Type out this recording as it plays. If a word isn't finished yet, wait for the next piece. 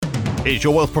Here's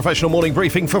your Wealth Professional morning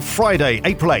briefing for Friday,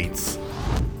 April 8th.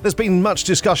 There's been much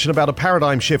discussion about a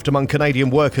paradigm shift among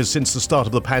Canadian workers since the start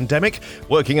of the pandemic.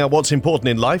 Working out what's important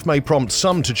in life may prompt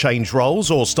some to change roles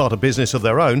or start a business of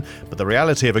their own, but the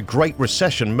reality of a great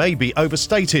recession may be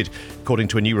overstated. According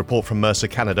to a new report from Mercer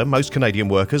Canada, most Canadian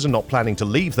workers are not planning to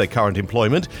leave their current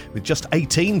employment, with just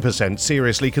 18%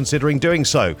 seriously considering doing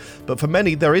so. But for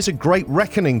many, there is a great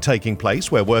reckoning taking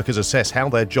place where workers assess how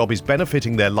their job is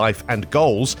benefiting their life and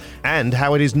goals and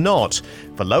how it is not.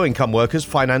 For low-income workers,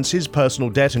 finances, personal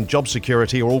debt and job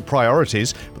security are all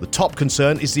priorities, but the top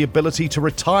concern is the ability to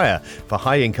retire. For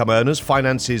high-income earners,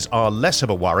 finances are less of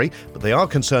a worry, but they are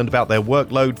concerned about their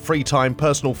workload, free time,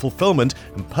 personal fulfillment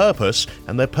and purpose,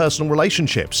 and their personal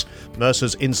relationships.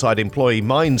 Mercer's Inside Employee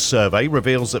Minds survey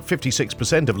reveals that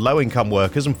 56% of low-income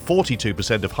workers and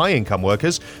 42% of high-income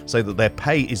workers say that their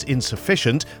pay is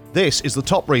insufficient. This is the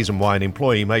top reason why an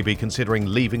employee may be considering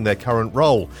leaving their current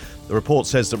role. The report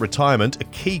says that retirement, a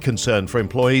key concern for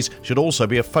employees, should also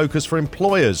be a focus for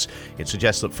employers. It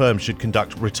suggests that firms should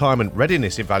conduct retirement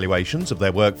readiness evaluations of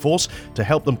their workforce to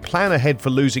help them plan ahead for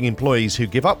losing employees who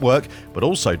give up work, but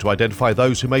also to identify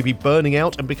those who may be burning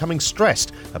out and becoming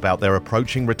stressed about their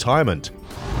approaching retirement.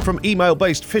 From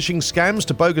email-based phishing scams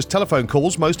to bogus telephone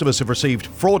calls, most of us have received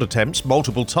fraud attempts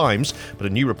multiple times, but a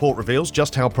new report reveals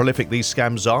just how prolific these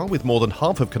scams are, with more than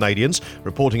half of Canadians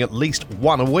reporting at least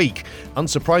one a week.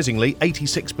 Unsurprisingly,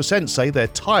 86% say they're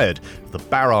tired of the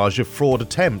barrage of fraud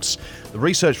attempts. The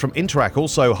research from Interac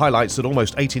also highlights that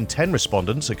almost 8 in 10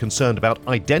 respondents are concerned about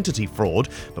identity fraud,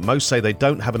 but most say they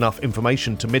don't have enough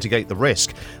information to mitigate the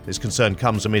risk. This concern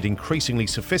comes amid increasingly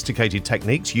sophisticated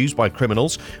techniques used by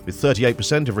criminals, with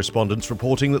 38% of respondents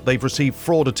reporting that they've received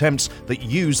fraud attempts that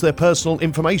use their personal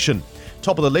information.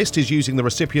 Top of the list is using the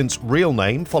recipient's real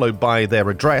name, followed by their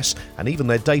address and even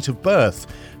their date of birth.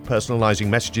 Personalising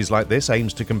messages like this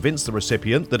aims to convince the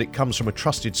recipient that it comes from a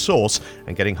trusted source,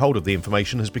 and getting hold of the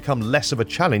information has become less of a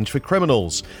challenge for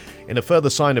criminals. In a further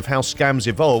sign of how scams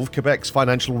evolve, Quebec's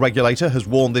financial regulator has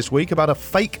warned this week about a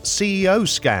fake CEO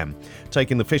scam.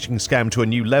 Taking the phishing scam to a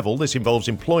new level, this involves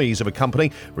employees of a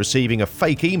company receiving a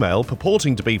fake email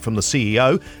purporting to be from the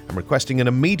CEO and requesting an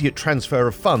immediate transfer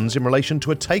of funds in relation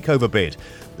to a takeover bid.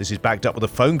 This is backed up with a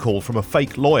phone call from a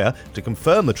fake lawyer to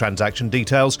confirm the transaction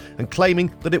details and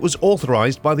claiming that it was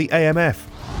authorised by the AMF.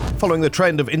 Following the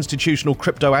trend of institutional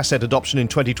crypto asset adoption in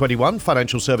 2021,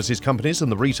 financial services companies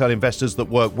and the retail investors that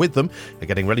work with them are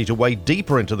getting ready to wade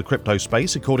deeper into the crypto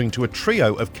space, according to a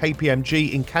trio of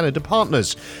KPMG in Canada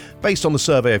partners. Based on the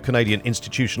survey of Canadian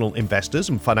institutional investors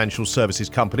and financial services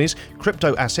companies,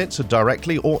 crypto assets are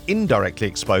directly or indirectly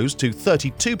exposed to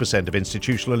 32% of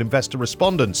institutional investor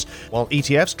respondents, while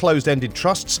ETFs, closed-ended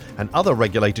trusts, and other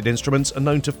regulated instruments are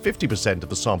known to 50% of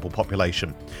the sample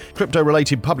population.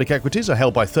 Crypto-related public equities are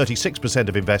held by 36%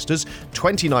 of investors,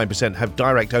 29% have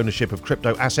direct ownership of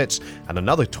crypto assets, and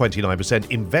another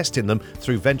 29% invest in them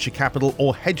through venture capital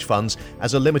or hedge funds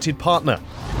as a limited partner.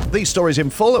 These stories in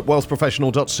full at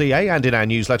WealthProfessional.ca and in our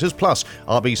newsletters. Plus,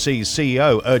 RBC's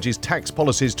CEO urges tax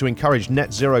policies to encourage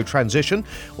net zero transition.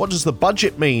 What does the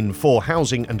budget mean for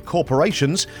housing and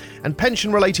corporations? And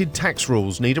pension-related tax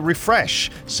rules need a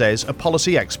refresh, says a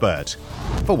policy expert.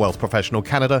 For Wealth Professional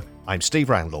Canada, I'm Steve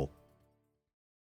Randall.